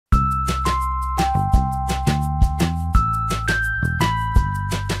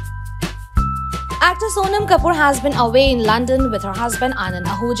Actor Sonam Kapoor has been away in London with her husband Anand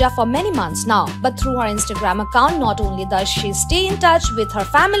Ahuja for many months now. But through her Instagram account, not only does she stay in touch with her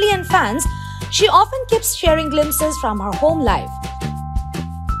family and fans, she often keeps sharing glimpses from her home life.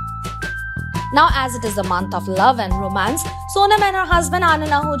 Now, as it is the month of love and romance, Sonam and her husband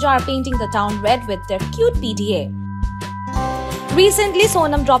Anand Ahuja are painting the town red with their cute PDA. Recently,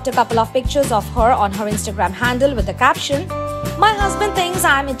 Sonam dropped a couple of pictures of her on her Instagram handle with the caption, "My husband thinks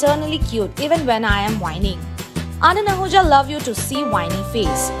I am eternally cute even when I am whining. Anand Ahuja, love you to see whiny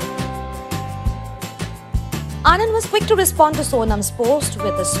face." Anand was quick to respond to Sonam's post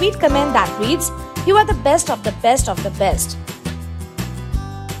with a sweet comment that reads, "You are the best of the best of the best."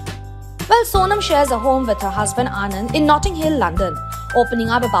 Well, Sonam shares a home with her husband Anand in Notting Hill, London. Opening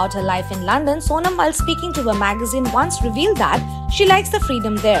up about her life in London, Sonam, while speaking to a magazine, once revealed that she likes the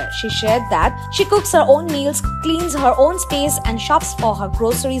freedom there. She shared that she cooks her own meals, cleans her own space and shops for her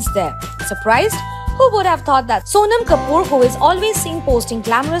groceries there. Surprised? Who would have thought that Sonam Kapoor, who is always seen posting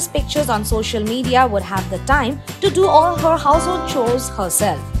glamorous pictures on social media, would have the time to do all her household chores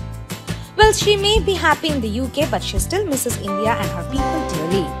herself? Well, she may be happy in the UK, but she still misses India and her people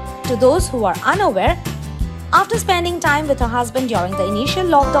dearly. To those who are unaware, after spending time with her husband during the initial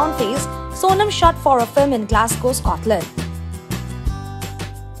lockdown phase, Sonam shot for a film in Glasgow, Scotland.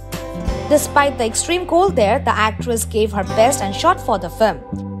 Despite the extreme cold there, the actress gave her best and shot for the film.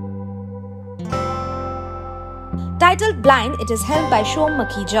 Titled Blind, it is helmed by Sonam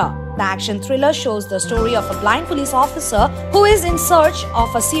Kapoor. The action thriller shows the story of a blind police officer who is in search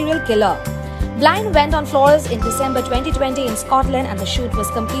of a serial killer. Blind went on floors in December 2020 in Scotland, and the shoot was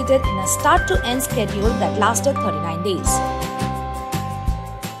completed in a start-to-end schedule that lasted 39 days.